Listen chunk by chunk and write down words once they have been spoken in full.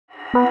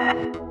Hey,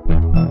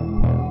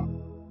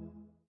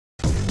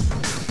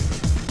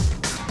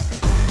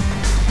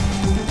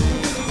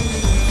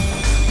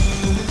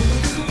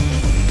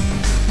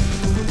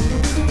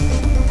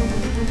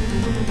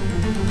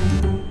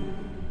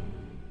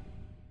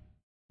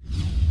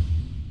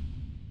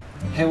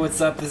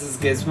 what's up? This is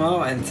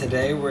Gizmo, and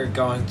today we're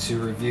going to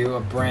review a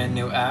brand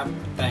new app.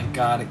 Thank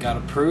God it got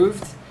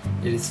approved.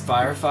 It is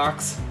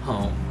Firefox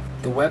Home.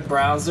 The web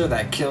browser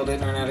that killed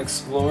Internet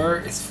Explorer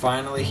is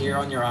finally here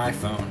on your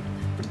iPhone.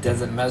 But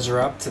does it measure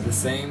up to the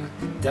same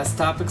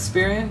desktop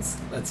experience?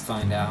 Let's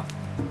find out.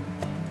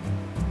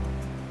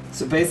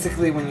 So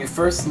basically, when you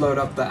first load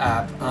up the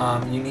app,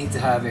 you need to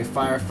have a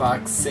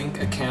Firefox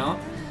Sync account.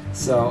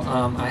 So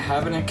I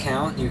have an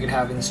account. You could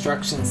have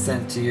instructions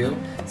sent to you,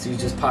 so you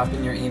just pop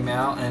in your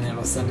email and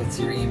it'll send it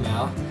to your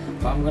email.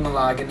 But I'm going to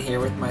log in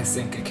here with my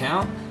Sync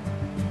account.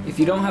 If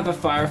you don't have a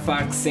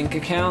Firefox Sync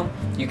account,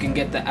 you can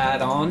get the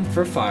add-on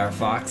for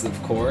Firefox,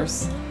 of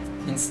course.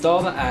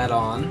 Install the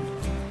add-on.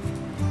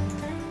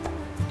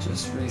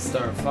 Just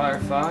restart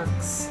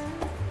Firefox.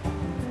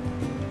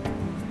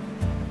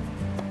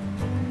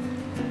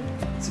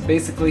 So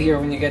basically here,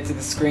 when you get to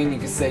the screen, you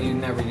can say you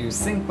never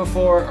used Sync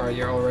before, or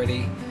you're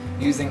already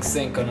using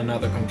Sync on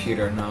another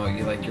computer. No,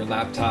 you like your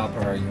laptop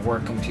or your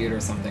work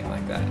computer, something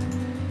like that.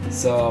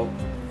 So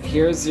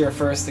here's your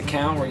first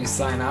account where you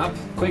sign up.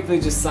 Quickly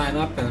just sign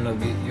up and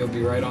you'll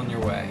be right on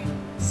your way.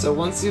 So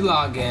once you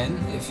log in,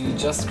 if you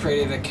just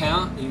created an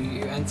account,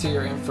 you enter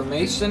your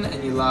information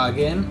and you log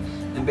in,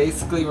 and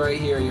basically right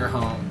here you're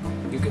home.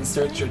 You can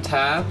search your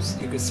tabs,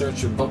 you can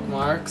search your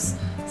bookmarks.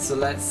 So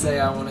let's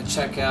say I want to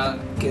check out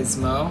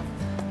Gizmo.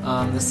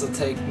 This will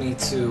take me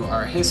to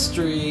our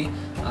history,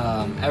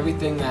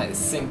 everything that is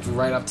synced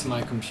right up to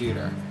my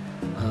computer.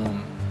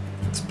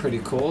 It's pretty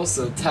cool.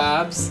 So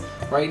tabs,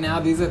 right now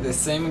these are the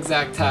same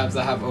exact tabs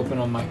I have open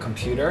on my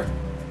computer.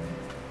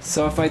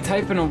 So if I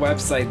type in a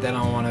website that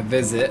I want to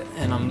visit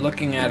and I'm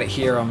looking at it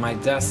here on my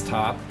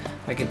desktop,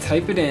 I can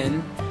type it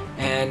in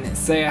and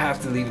say I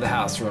have to leave the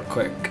house real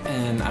quick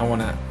and I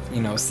want to,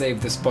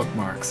 save this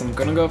bookmark. So I'm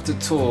going to go up to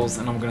Tools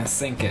and I'm going to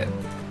sync it.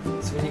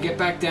 So when you get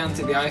back down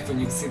to the iPhone,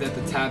 you can see that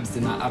the tabs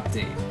did not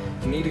update.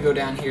 You need to go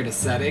down here to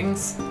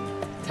Settings,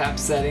 tap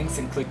Settings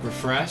and click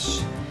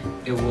Refresh.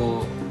 It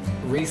will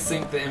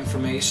resync the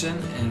information,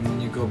 and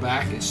when you go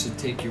back it should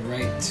take you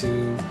right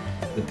to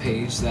the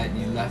page that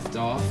you left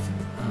off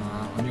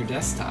on your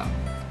desktop.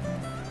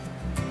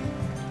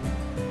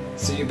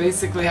 So you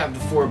basically have the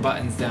 4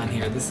 buttons down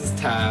here. This is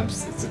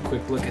tabs. It's a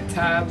quick look at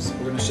tabs.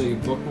 We're going to show you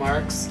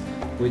bookmarks,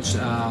 which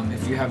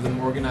if you have them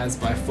organized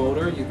by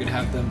folder, you could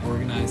have them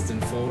organized in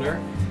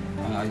folder.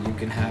 You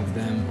can have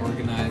them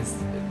organized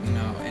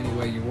any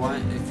way you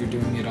want. If you're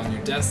doing it on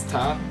your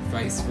desktop,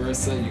 vice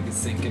versa, you can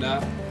sync it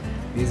up.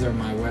 These are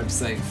my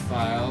website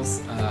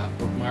files,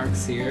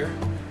 bookmarks here,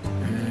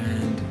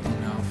 and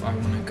if I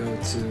want to go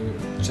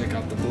to check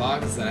out the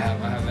blogs that I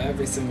have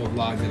every single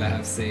blog that I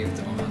have saved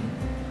on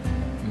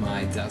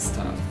my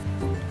desktop.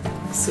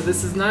 So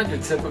this is not your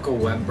typical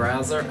web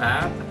browser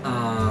app.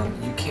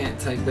 You can't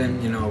type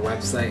in a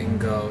website and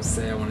go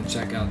say I want to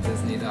check out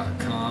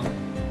Disney.com.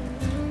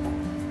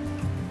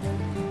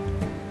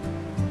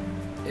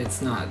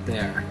 It's not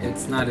there.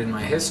 It's not in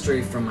my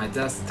history from my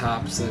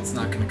desktop, so it's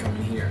not going to come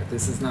in here.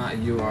 This is not a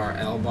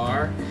URL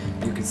bar.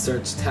 You can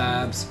search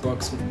tabs,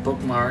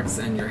 bookmarks,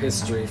 and your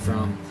history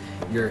from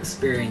your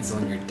experience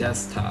on your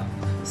desktop.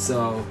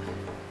 So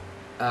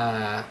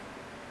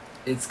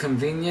it's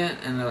convenient,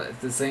 and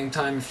at the same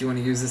time, if you want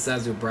to use this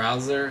as your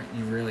browser,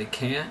 you really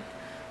can't.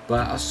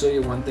 But I'll show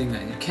you one thing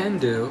that you can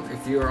do.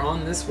 If you are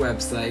on this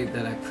website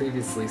that I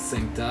previously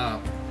synced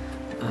up,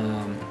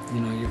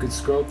 you could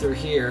scroll through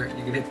here,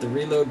 you could hit the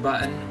reload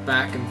button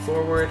back and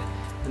forward,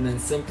 and then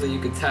simply you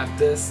could tap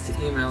this to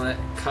email it,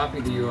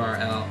 copy the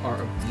URL,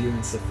 or view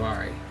in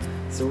Safari.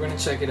 So we're going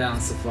to check it out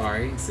in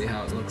Safari and see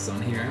how it looks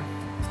on here.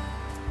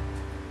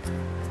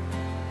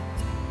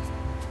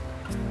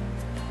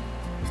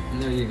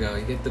 And there you go,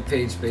 you get the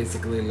page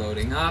basically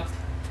loading up.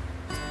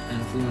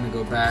 And if we want to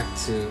go back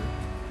to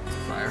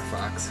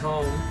Firefox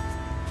Home,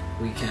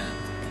 we can.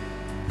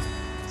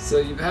 So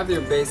you have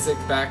your basic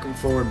back and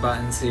forward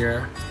buttons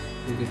here.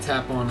 You can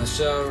tap on a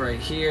show right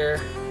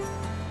here.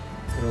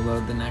 It'll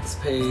load the next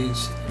page,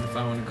 and if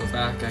I want to go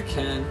back I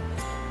can.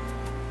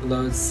 It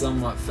loads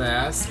somewhat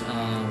fast.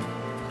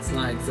 It's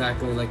not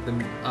exactly like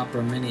the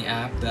Opera Mini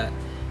app that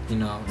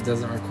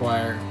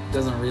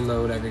doesn't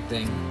reload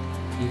everything.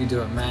 You can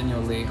do it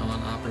manually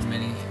on Opera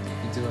Mini. You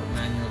can do it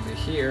manually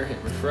here, hit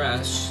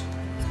refresh,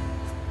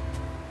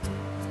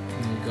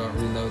 and you go, it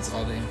reloads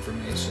all the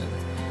information.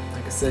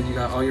 Like I said, you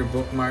got all your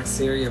bookmarks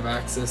here, you have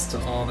access to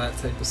all that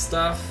type of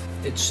stuff.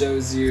 It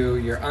shows you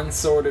your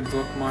unsorted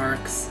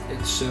bookmarks,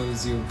 it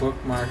shows you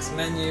bookmarks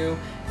menu,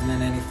 and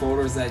then any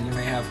folders that you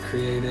may have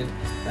created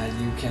that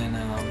you can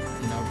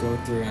go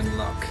through and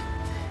look.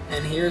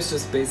 And here's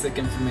just basic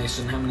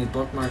information, how many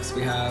bookmarks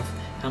we have,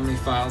 how many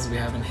files we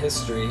have in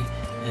history,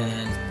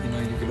 and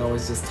you could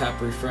always just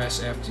tap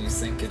refresh after you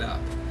sync it up.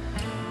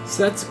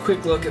 So that's a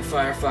quick look at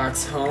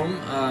Firefox Home.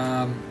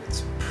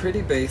 It's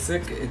pretty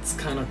basic. It's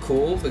kind of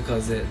cool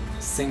because it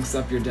syncs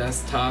up your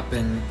desktop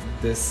in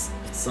this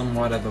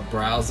somewhat of a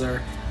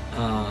browser.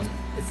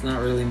 It's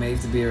not really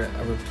made to be a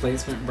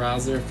replacement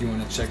browser. If you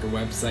want to check a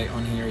website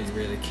on here, you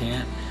really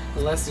can't.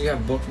 Unless you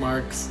have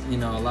bookmarks. You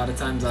know, a lot of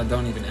times I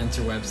don't even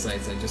enter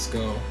websites. I just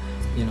go,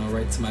 you know,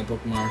 right to my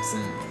bookmarks,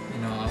 and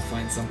you know, I'll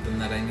find something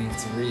that I need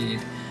to read,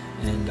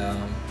 and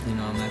you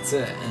know, and that's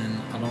it. And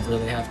I don't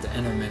really have to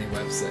enter many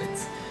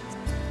websites.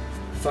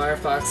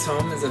 Firefox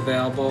Home is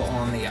available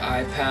on the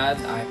iPad,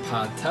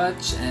 iPod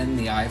Touch, and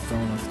the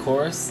iPhone, of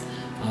course.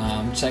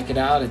 Check it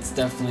out. It's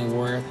definitely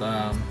worth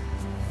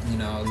you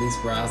know, at least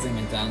browsing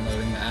and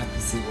downloading the app to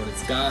see what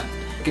it's got.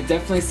 You could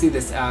definitely see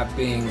this app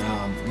being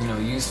you know,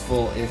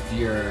 useful if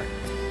you're,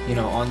 you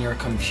know, on your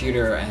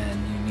computer and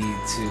you need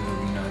to,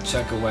 you know,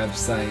 check a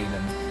website,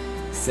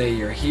 and say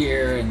you're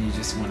here and you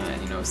just want to,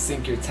 you know,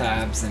 sync your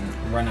tabs and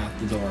run out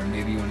the door, and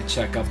maybe you want to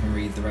check up and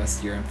read the rest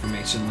of your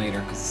information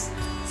later, because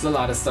there's a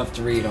lot of stuff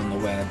to read on the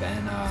web,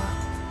 and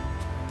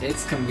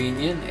it's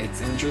convenient, it's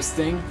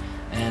interesting,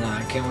 and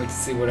I can't wait to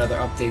see what other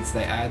updates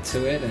they add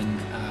to it, and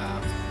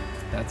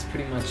that's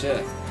pretty much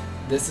it.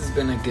 This has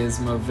been a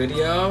Gizmo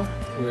video.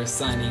 We're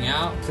signing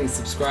out. Please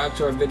subscribe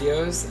to our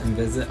videos and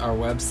visit our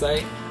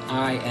website,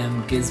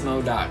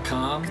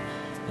 imgizmo.com,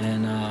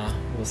 and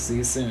we'll see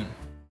you soon.